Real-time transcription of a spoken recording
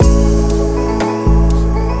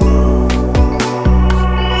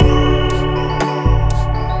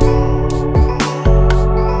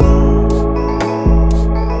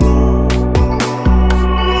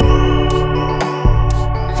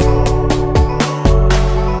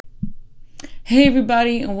Hey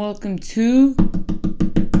everybody, and welcome to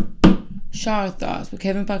Shower Thoughts with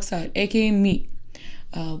Kevin Parkside, aka me.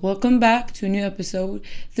 Welcome back to a new episode.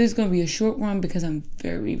 This is going to be a short one because I'm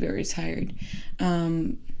very, very tired.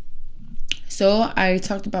 So I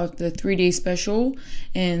talked about the 3-day special,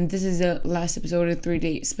 and this is the last episode of the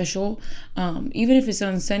 3-day special. Even if it's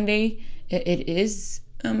on Sunday, it is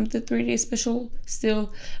the 3-day special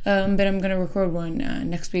still, but I'm going to record one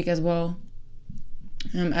next week as well.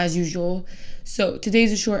 As usual. So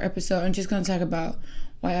today's a short episode. I'm just going to talk about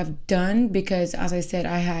what I've done because, as I said,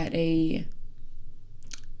 I had a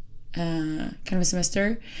kind of a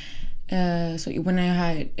semester. So when I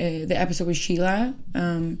had the episode with Sheila,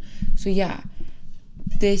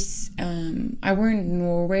 this I were in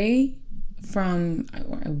Norway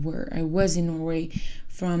I was in Norway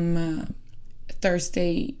from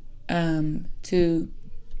Thursday to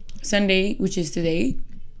Sunday, which is today.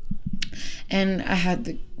 And I had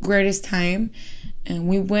the greatest time. And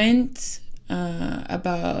we went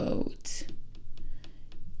about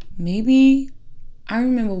maybe, I don't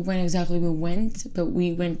remember when exactly we went, but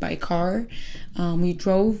we went by car. We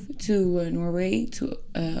drove to Norway, to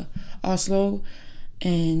Oslo,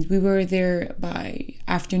 and we were there by the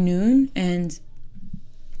afternoon. And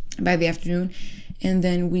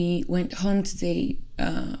then we went home today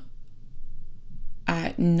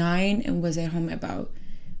at 9 and was at home about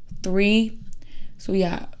 3. So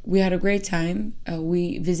yeah, we had a great time.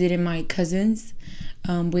 We visited my cousins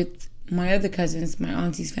with my other cousins, my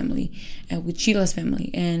auntie's family, with Sheila's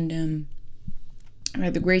family, and we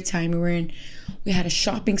had a great time. We had a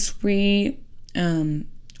shopping spree.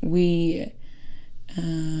 We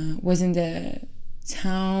was in the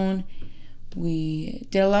town. We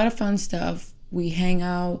did a lot of fun stuff. We hang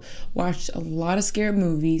out, watched a lot of scary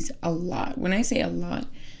movies. A lot. When I say a lot,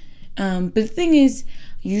 but the thing is,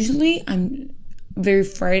 usually I'm very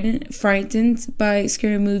frightened by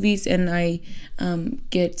scary movies, and I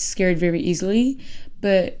get scared very easily.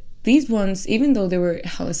 But these ones, even though they were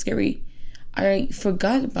hella scary, I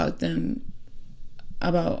forgot about them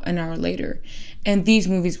about an hour later. And these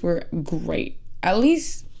movies were great. At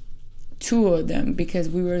least 2 of them, because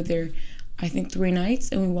we were there, I think 3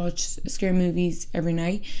 nights, and we watched scary movies every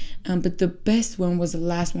night. But the best one was the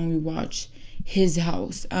last one we watched, His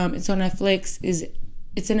House. It's on Netflix.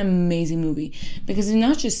 It's an amazing movie because it's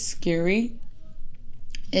not just scary.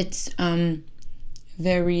 It's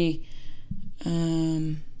very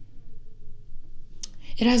it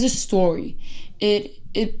has a story.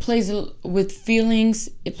 It plays with feelings.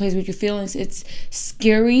 It plays with your feelings. It's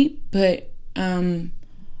scary, but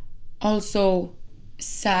also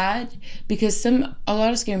sad, because a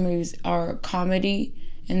lot of scary movies are comedy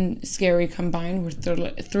and scary combined, with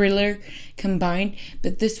thriller combined,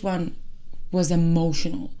 but this one was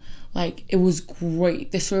emotional. Like, it was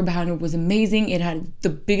great. The story behind it was amazing. It had the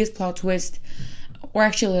biggest plot twist, or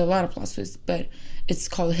actually a lot of plot twists, but it's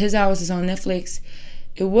called His House. It's on Netflix.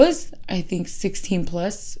 It was, I think, 16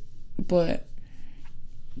 plus, but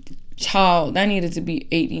child, that needed to be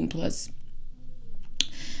 18 plus.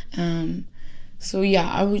 So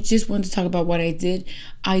yeah, I would just want to talk about what I did.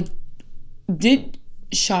 I did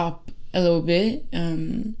shop a little bit.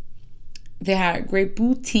 They had great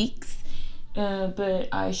boutiques. But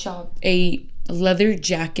I shopped a leather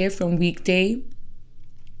jacket from Weekday.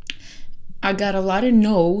 I got a lot of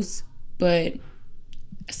no's, but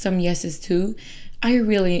some yeses too. I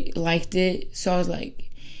really liked it, so I was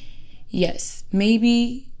like, yes,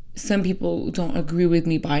 maybe some people don't agree with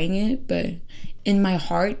me buying it, but in my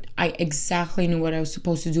heart, I exactly knew what I was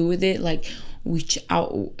supposed to do with it, like which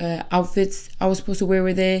outfits I was supposed to wear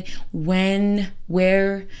with it, when,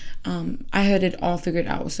 where. I had it all figured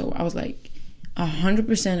out, so I was like,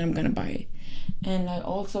 100% I'm gonna buy it. And I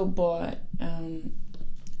also bought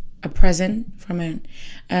a present from a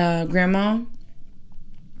grandma,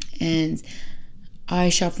 and I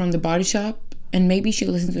shopped from the Body Shop. And maybe she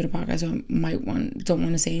listens to the podcast, so I don't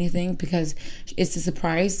want to say anything because it's a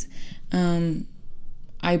surprise.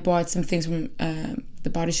 I bought some things from the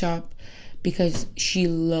Body Shop because she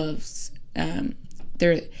loves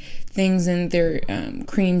their things and their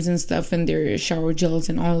creams and stuff, and their shower gels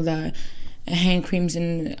and all that, hand creams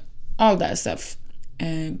and all that stuff.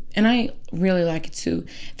 And I really like it too.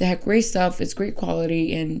 They have great stuff. It's great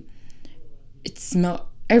quality, and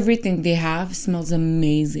everything they have smells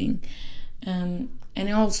amazing. And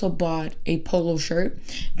I also bought a polo shirt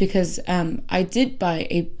because I did buy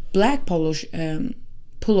a black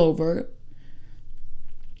pullover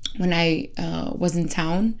when I was in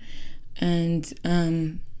town, and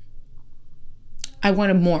I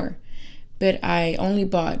wanted more, but I only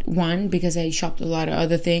bought one because I shopped a lot of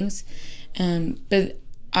other things. But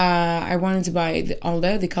I wanted to buy all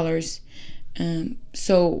the other colors.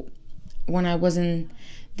 So when I was in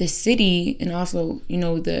the city and also,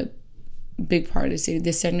 the big part of the city,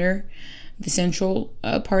 the central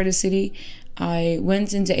part of the city, I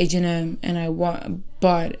went into H&M and I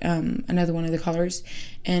bought another one of the colors,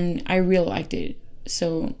 and I really liked it.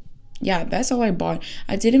 So yeah, that's all I bought.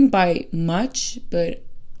 I didn't buy much, but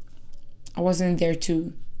I wasn't there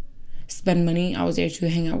to spend money. I was there to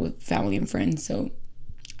hang out with family and friends. So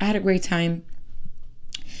I had a great time.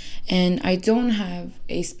 And I don't have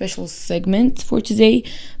a special segment for today,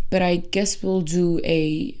 but I guess we'll do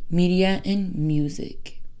a media and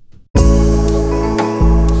music.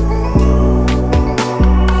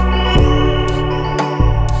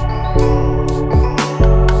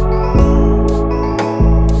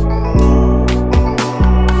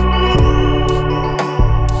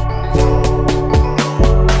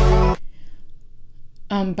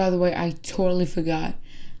 By the way, I totally forgot.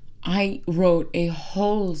 I wrote a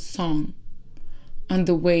whole song on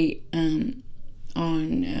the way on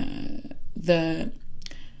the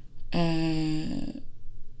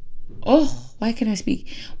why can't I speak?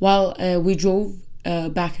 While we drove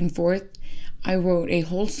back and forth, I wrote a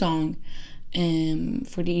whole song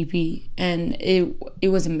for the EP, and it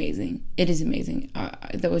was amazing. It is amazing.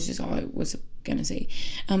 That was just all I was gonna say.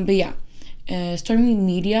 But yeah, starting with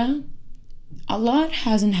media, a lot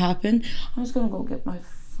hasn't happened. I'm just gonna go get my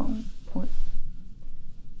phone.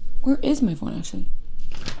 Where is my phone actually?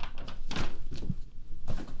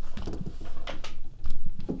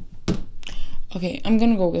 Okay, I'm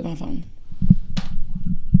gonna go get my phone.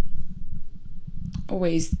 Oh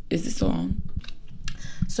wait, is this still on?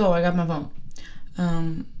 So I got my phone.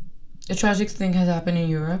 A tragic thing has happened in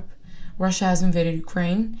Europe. Russia has invaded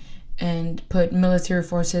Ukraine and put military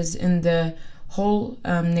forces in the whole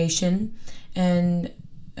nation, and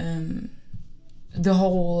the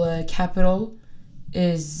whole capital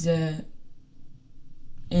is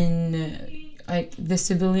like the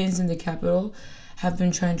civilians in the capital have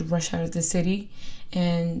been trying to rush out of the city,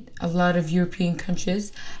 and a lot of European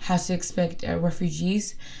countries has to expect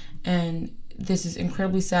refugees, and this is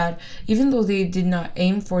incredibly sad. Even though they did not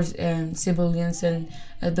aim for civilians and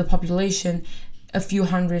the population, a few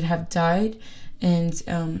hundred have died, and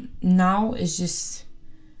now it's just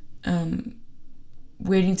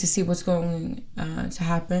waiting to see what's going to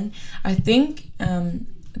happen. I think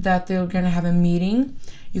that they're going to have a meeting.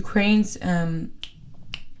 Ukraine's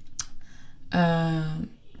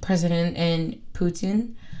president and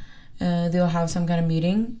Putin, they'll have some kind of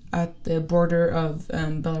meeting at the border of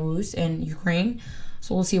Belarus and Ukraine.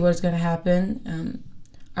 So we'll see what's going to happen.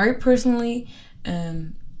 I personally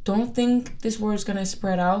don't think this war is going to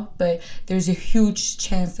spread out, but there's a huge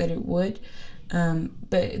chance that it would.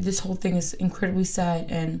 But this whole thing is incredibly sad,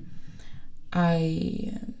 and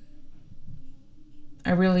I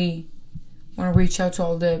really want to reach out to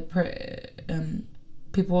all the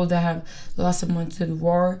people that have lost someone to the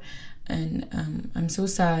war, and I'm so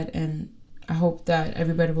sad, and I hope that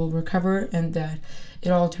everybody will recover and that it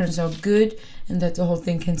all turns out good and that the whole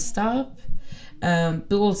thing can stop, but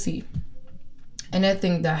we'll see. Another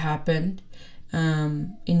thing that happened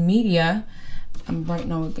in media, I'm right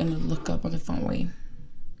now gonna look up on the phone. Wait,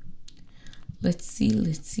 let's see.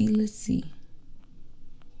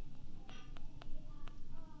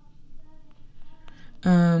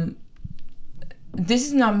 This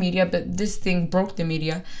is not media, but this thing broke the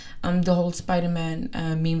media. The whole Spider-Man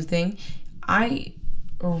meme thing. I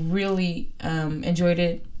really enjoyed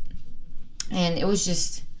it, and it was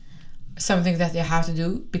just something that they have to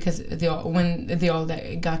do because when they all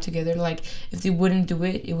got together. Like if they wouldn't do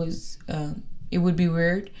it, it would be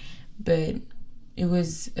weird, but it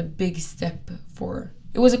was a big step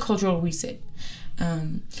it was a cultural reset.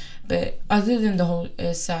 But other than the whole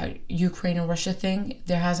sad Ukraine and Russia thing,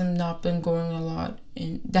 there hasn't not been going a lot,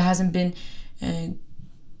 and there hasn't been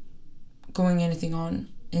going anything on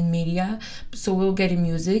in media. So we'll get in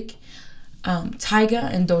music. Tyga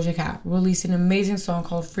and Doja Cat released an amazing song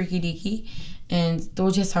called Freaky Deaky, and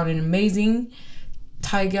Doja sounded amazing.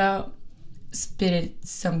 Tyga spitted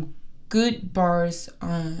some good bars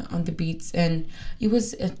on the beats, and it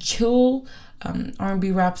was a chill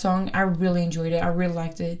R&B rap song. I really enjoyed it. I really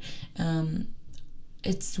liked it.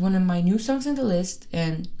 It's one of my new songs in the list,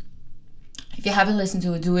 and if you haven't listened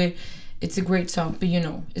to it, do it. It's a great song, but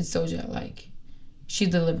it's Doja. Like, she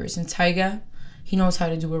delivers, and Tyga, he knows how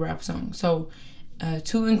to do a rap song. So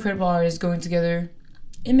two incredible artists going together,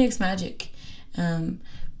 it makes magic.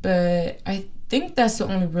 But I think that's the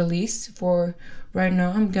only release for right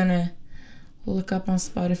now. I'm gonna look up on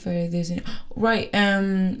Spotify.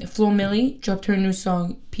 Flo Milli dropped her new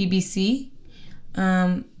song PBC.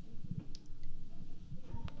 Or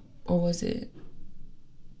was it?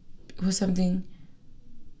 It was something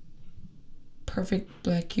Perfect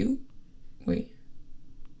Black You. Wait.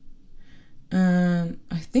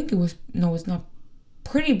 I think it was, no, it's not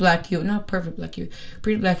Pretty Black You, not Perfect Black You.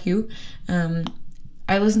 Pretty Black You.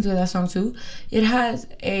 I listened to that song too. It has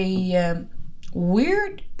a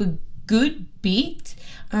weird but good beat.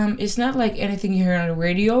 It's not like anything you hear on the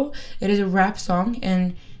radio. It is a rap song,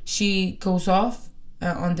 and she goes off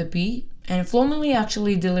on the beat. And Flo Milli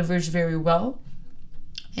actually delivers very well,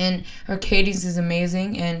 and her cadence is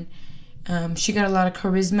amazing, and she got a lot of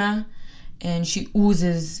charisma, and she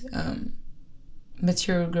oozes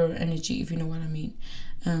material girl energy, if you know what I mean.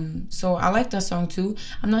 So I like that song too.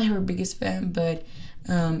 I'm not her biggest fan, but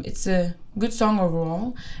it's a good song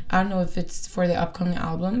overall. I don't know if it's for the upcoming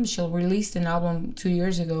album. She released an album 2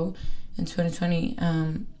 years ago in 2020,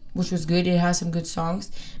 which was good. It has some good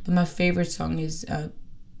songs, but my favorite song is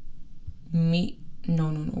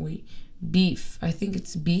Beef. I think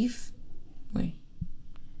it's Beef.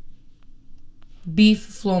 Beef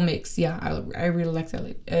Flow Mix. Yeah, I really like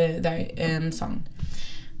that song.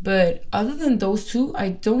 But other than those two, I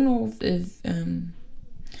don't know if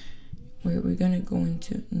we're gonna go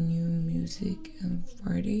into new music on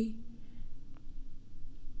Friday,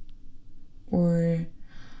 or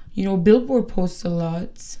Billboard posts a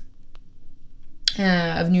lot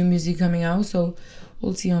of new music coming out, so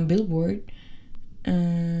we'll see on Billboard.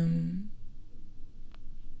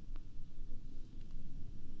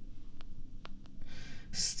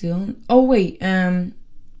 Still, oh wait,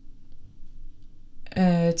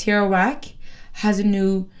 Tierra Whack has a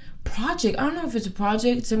new project. I don't know if it's a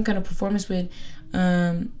project, some kind of performance with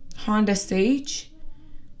Honda Stage.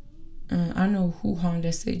 I don't know who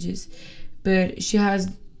Honda Stage is, but she has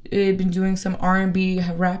been doing some R&B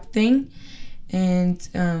rap thing, and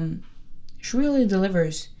she really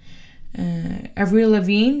delivers. Avril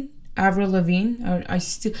Lavigne. I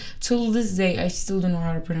still, till this day, I still don't know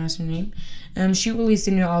how to pronounce her name. She released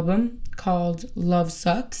a new album called Love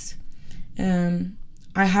Sucks.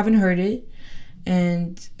 I haven't heard it,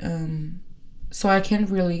 and so I can't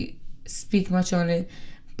really speak much on it,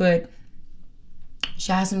 but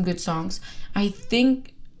she has some good songs. I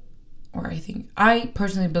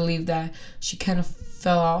personally believe that she kind of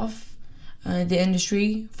fell off the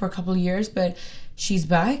industry for a couple of years, but she's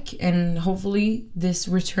back, and hopefully this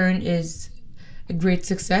return is a great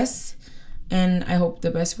success, and I hope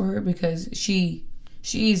the best for her, because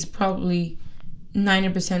she's probably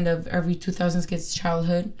 90% of every 2000s kid's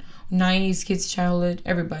childhood, 90s kids' childhood,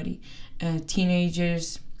 everybody,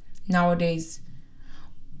 teenagers nowadays.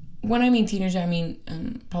 When I mean teenager, I mean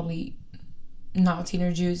probably not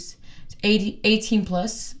teenagers, 18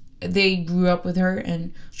 plus. They grew up with her,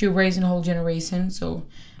 and she raised a whole generation, so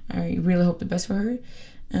I really hope the best for her.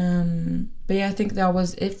 But yeah, I think that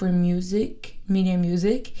was it for media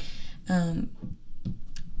music.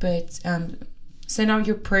 But send out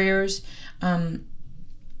your prayers.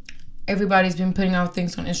 Everybody's been putting out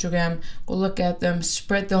things on Instagram. Go look at them,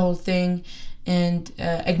 spread the whole thing, and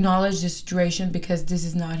acknowledge the situation, because this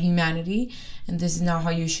is not humanity, and this is not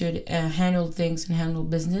how you should handle things and handle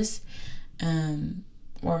business,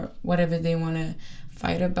 or whatever they want to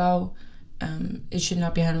fight about. It should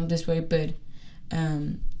not be handled this way. But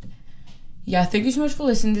yeah, thank you so much for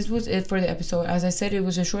listening. This was it for the episode. As I said, it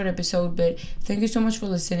was a short episode, but thank you so much for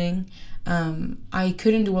listening. I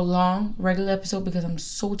couldn't do a long regular episode because I'm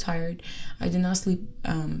so tired. I did not sleep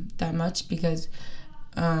that much, because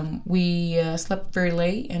we slept very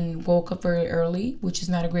late and woke up very early, which is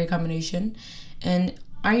not a great combination. And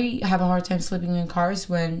I have a hard time sleeping in cars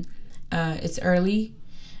when it's early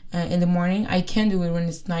in the morning. I can do it when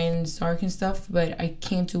it's night and it's dark and stuff, but I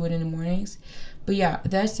can't do it in the mornings. But yeah,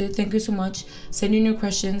 that's it. Thank you so much. Send in your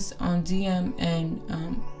questions on DM, and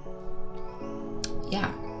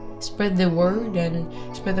yeah, spread the word and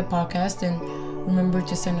spread the podcast, and remember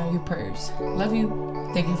to send out your prayers. Love you.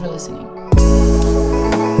 Thank you for listening.